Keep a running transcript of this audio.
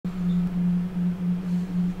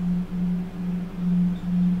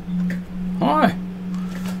Hi,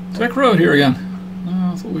 Tech Road here again.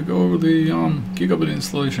 I thought we'd go over the Gigabit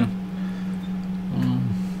installation.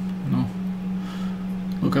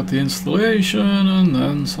 Look at the installation and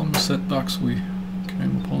then some setbacks we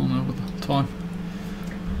came upon over the time.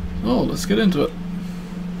 So let's get into it.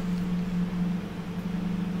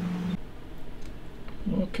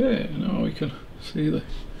 Okay, now we can see that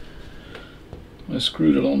I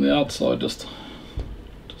screwed it on the outside, just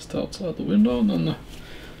outside the window, and then the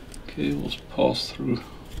cables pass through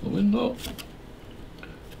the window.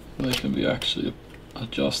 They can be actually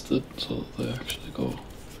adjusted so that they actually go.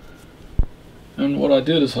 And what I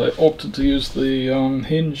did is I opted to use the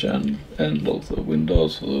hinge end of the window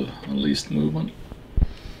for the least movement,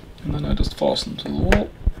 and then I just fasten to the wall,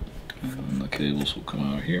 and then the cables will come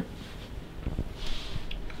out here.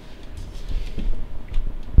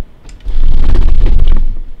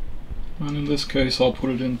 And in this case I'll put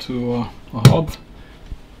it into a hub,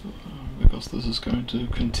 because this is going to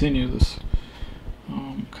continue this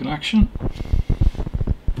connection.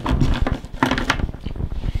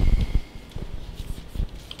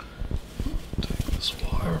 Take this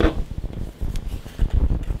wire.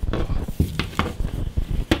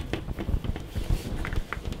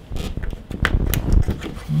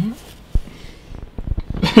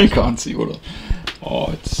 I can't see what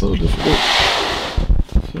it's so difficult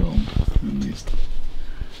to film. And these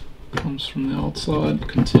comes from the outside,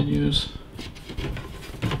 continues.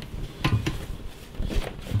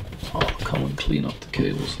 I'll come and clean up the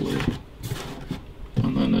cables later.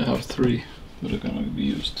 And then I have 3 that are going to be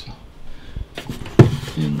used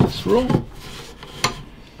in this row.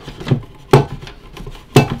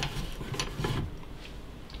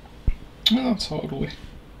 And that's how it'll be.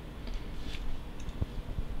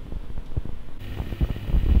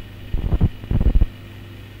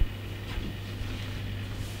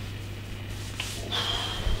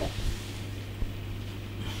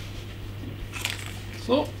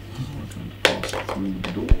 So, we're going to pass it through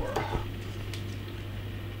the door.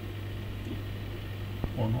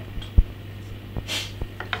 Or not.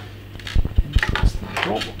 Interesting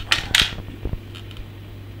problem.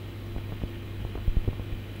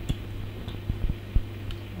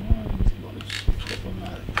 Why is life so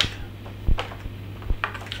problematic?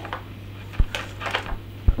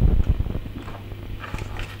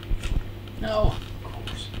 No, of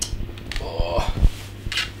course. Oh.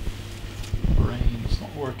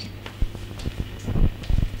 Not working.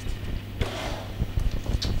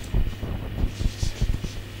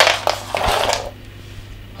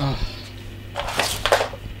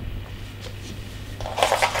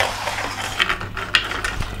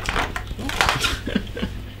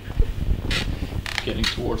 Getting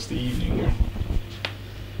towards the evening here.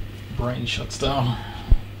 Brain shuts down.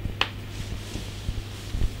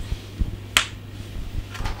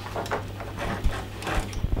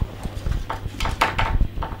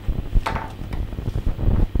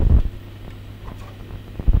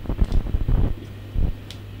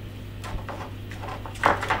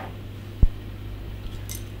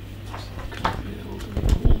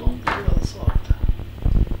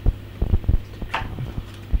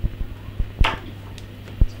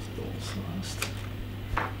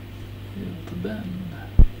 Bend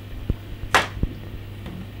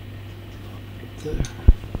there.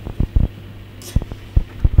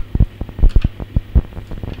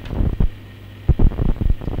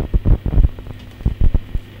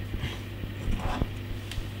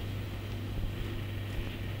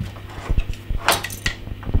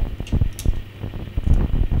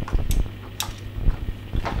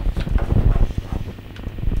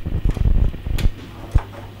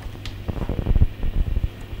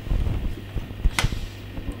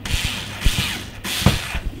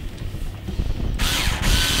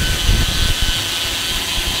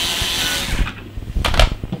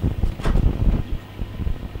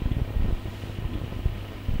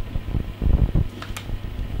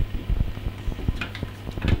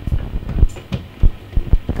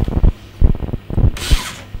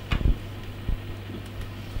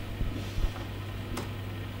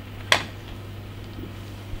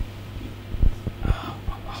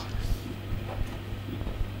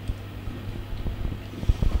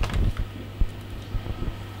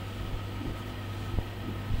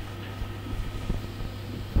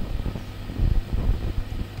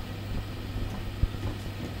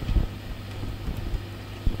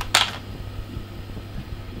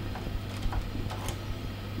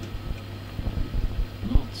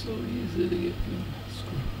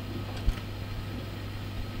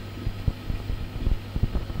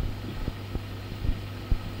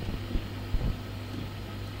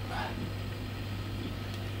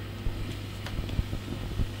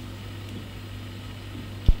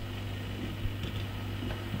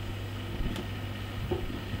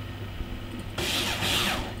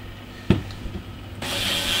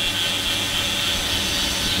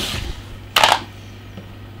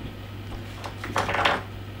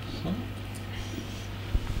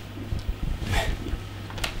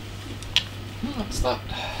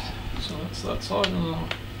 side, and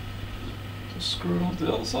just screw it onto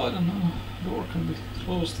the other side, and then the door can be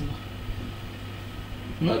closed and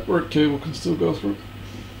the network cable can still go through.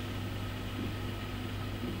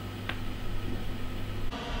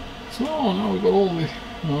 So now we've got all the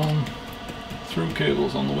through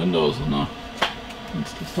cables on the windows, and now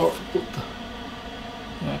let's start to put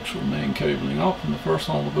the actual main cabling up. And the first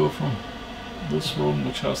one will go from this room,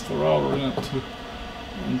 which has the router in it, to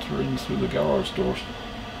enter in through the garage doors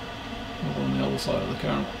over on the other side of the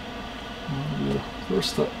camera. That'll be the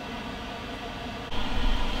first step.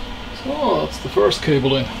 So that's the first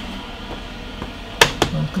cable in.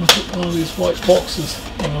 I'm going to put one of these white boxes.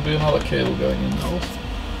 There'll be another cable going in now,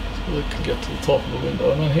 so it can get to the top of the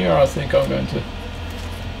window. And then here I think I'm going to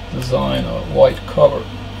design a white cover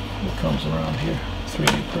that comes around here,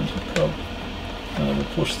 3D printed cover, and it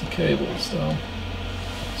will push the cables down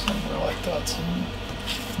somewhere like that, so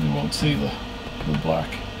you won't see the black.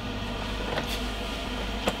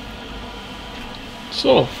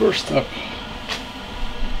 So first step,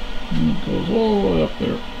 and it goes all the way up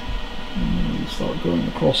there, and then you start going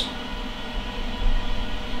across.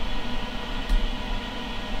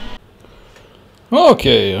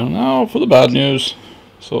 Okay, and now for the bad news.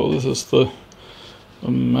 So this is the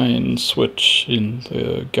main switch in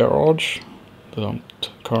the garage that I'm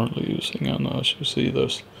currently using, and as you see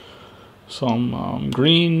there's some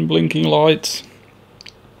green blinking lights,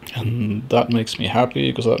 and that makes me happy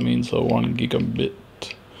because that means a 1 gigabit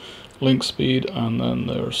link speed. And then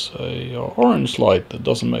there's a orange light that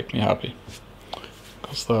doesn't make me happy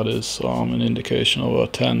because that is an indication of a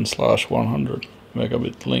 10/100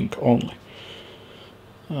 megabit link only.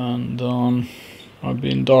 And I've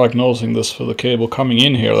been diagnosing this for the cable coming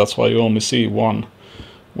in here. That's why you only see one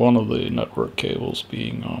of the network cables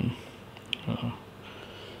being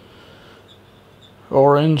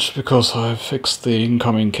orange, because I fixed the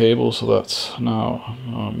incoming cable, so that's now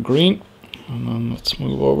green. And then let's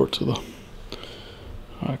move over to the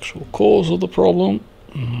actual cause of the problem.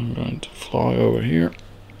 I'm going to fly over here.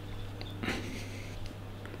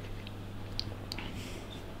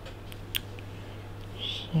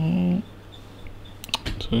 So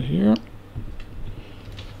to here,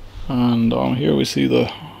 and here we see the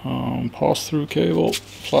pass-through cable,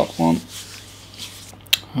 flat one,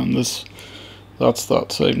 and that's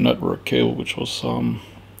that same network cable which was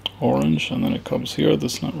orange, and then it comes here,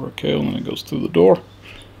 this network cable, and then it goes through the door,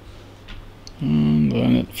 and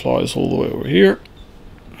then it flies all the way over here.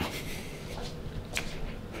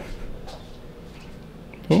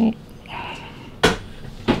 Oh.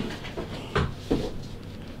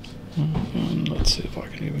 And let's see if I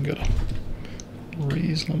can even get a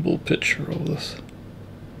reasonable picture of this.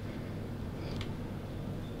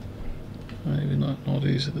 Maybe not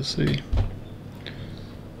easy to see.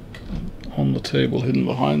 On the table hidden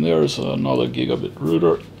behind there is another gigabit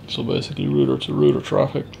router, so basically router to router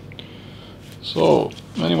traffic. So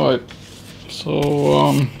anyway,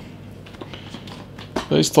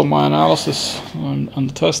 based on my analysis and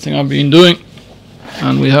the testing I've been doing,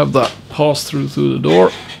 and we have that pass through the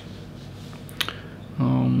door.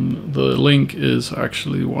 The link is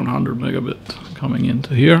actually 100 megabit coming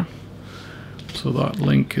into here, so that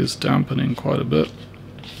link is dampening quite a bit.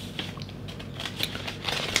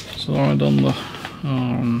 So I've done the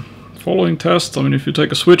following test. I mean, if you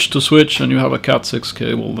take a switch to switch and you have a Cat6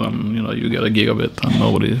 cable, then you get a gigabit, and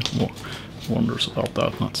nobody wonders about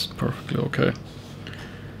that. That's perfectly okay.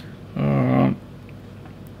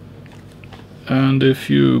 And if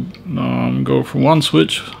you go from one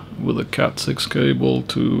switch with a Cat6 cable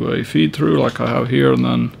to a feed through like I have here, and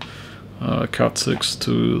then Cat6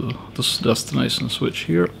 to this destination switch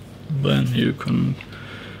here, then you can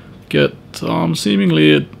get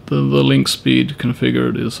seemingly the link speed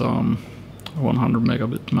configured is 100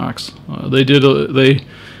 megabit max.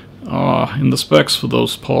 In the specs for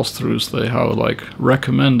those pass-throughs, they have like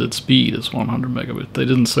recommended speed is 100 megabit. They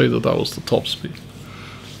didn't say that was the top speed.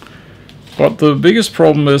 But the biggest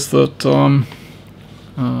problem is that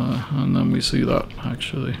and then we see that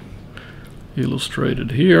actually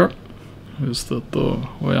illustrated here, is that the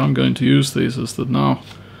way I'm going to use these is that now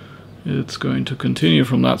it's going to continue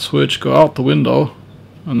from that switch, go out the window,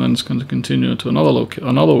 and then it's going to continue to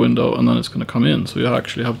another window, and then it's going to come in. So you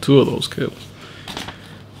actually have two of those cables.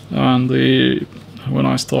 And when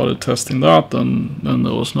I started testing that, then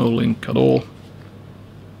there was no link at all,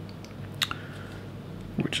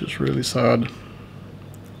 which is really sad.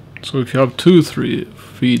 So if you have 2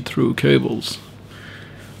 feed-through cables,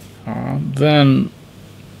 then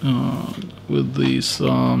with these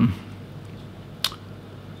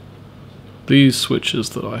switches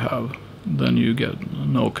that I have, then you get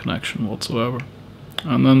no connection whatsoever.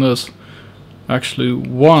 And then there's actually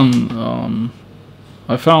one.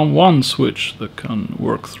 I found one switch that can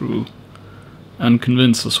work through and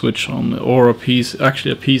convince a switch on the, or a PC,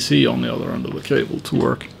 actually a PC on the other end of the cable to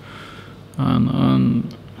work,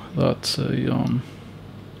 and that's a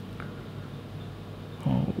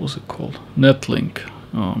what was it called? Netlink.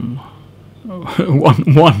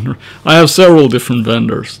 One. I have several different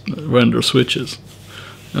vendor switches,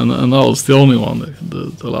 and that was the only one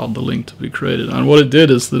that allowed the link to be created. And what it did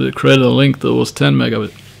is that it created a link that was 10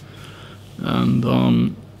 megabit,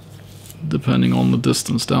 and depending on the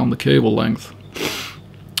distance down the cable length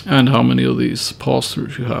and how many of these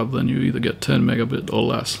pass-throughs you have, then you either get 10 megabit or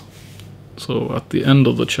less. So at the end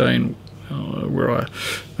of the chain, where I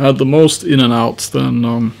had the most in and outs,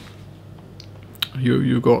 then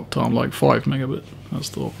you got like 5 megabit as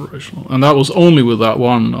the operational, and that was only with that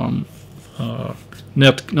one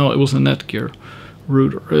it was a Netgear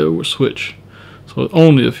router switch. So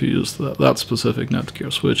only if you use that specific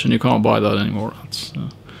Netgear switch, and you can't buy that anymore. It's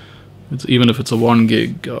even if it's a 1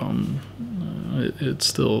 gig, it's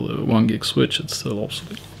still a 1 gig switch. It's still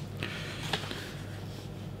obsolete.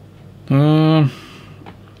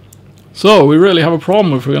 So we really have a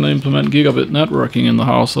problem if we're going to implement gigabit networking in the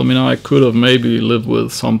house. I mean, I could have maybe lived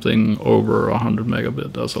with something over 100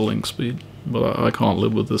 megabit as a link speed, but I can't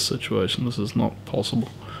live with this situation. This is not possible.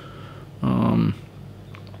 And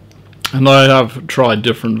I have tried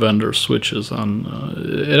different vendor switches, and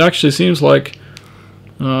it actually seems like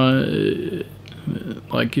if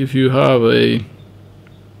you have a,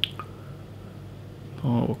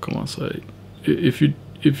 what can I say?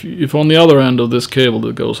 If on the other end of this cable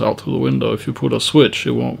that goes out through the window, if you put a switch,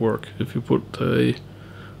 it won't work. If you put a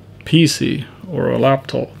PC or a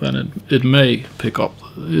laptop, then it may pick up,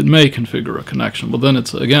 it may configure a connection, but then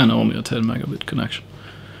it's again only a 10 megabit connection.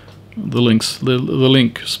 The link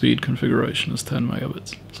speed configuration is 10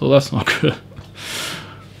 megabits, so that's not good.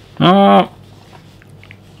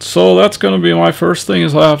 So that's going to be my first thing,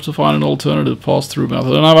 is I have to find an alternative pass-through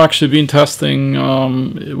method. And I've actually been testing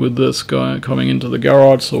with this guy coming into the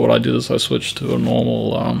garage. So what I did is I switched to a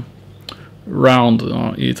normal round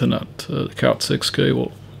Ethernet Cat6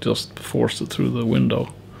 cable, just forced it through the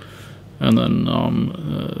window, and then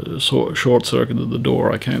short-circuited the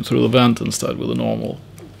door. I came through the vent instead with a normal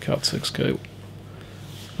Cat6 cable,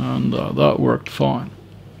 and that worked fine.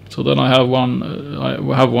 So then I have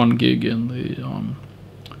one gig in the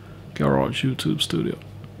garage YouTube studio.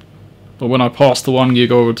 But when I pass the 1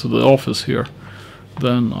 gig over to the office here,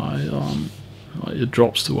 then it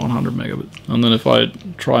drops to 100 megabit. And then if I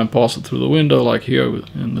try and pass it through the window, like here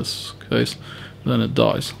in this case, then it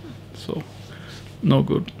dies. So no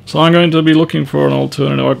good. So I'm going to be looking for an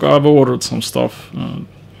alternative. I've ordered some stuff, and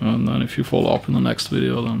then if you follow up in the next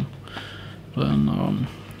video, then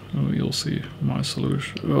you'll see my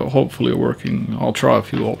solution. Hopefully working. I'll try a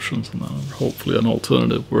few options, and then hopefully an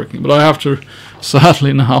alternative working. But I have to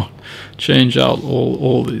sadly now change out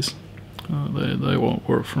all these. They won't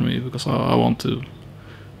work for me, because I want to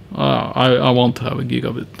have a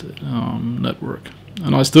gigabit network,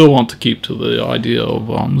 and I still want to keep to the idea of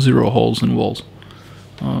 0 holes in walls.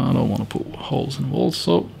 I don't want to put holes in walls,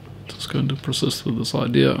 so just going to persist with this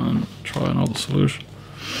idea and try another solution.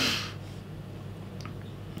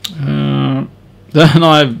 Then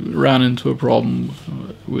I ran into a problem,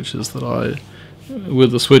 which is that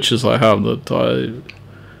with the switches I have,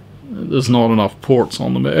 there's not enough ports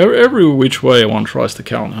on them. Every which way one tries to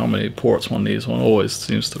count how many ports one needs, one always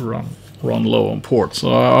seems to run low on ports.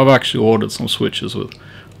 So I've actually ordered some switches with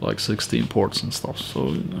like 16 ports and stuff,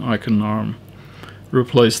 so I can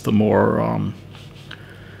replace the more.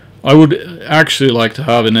 I would actually like to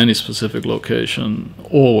have in any specific location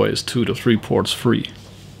always 2 to 3 ports free.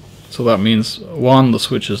 So that means 1, the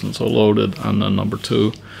switch isn't so loaded, and then number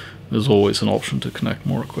 2, there's always an option to connect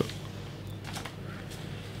more equipment.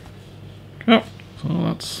 Yeah, so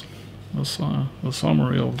that's the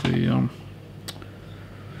summary of the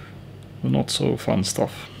not so fun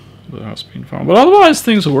stuff that has been found. But otherwise,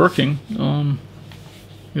 things are working.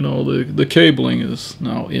 You know, the cabling is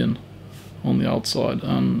now in on the outside,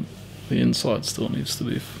 and the inside still needs to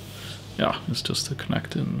be. Yeah, it's just to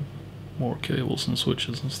connect in more cables and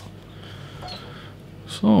switches and stuff.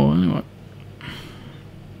 So anyway.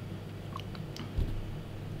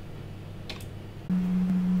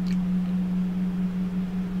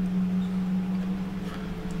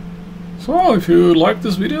 So if you like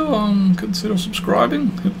this video, consider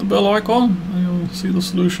subscribing, hit the bell icon, and you'll see the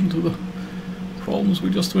solution to the problems we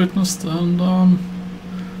just witnessed, and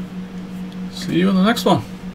see you in the next one.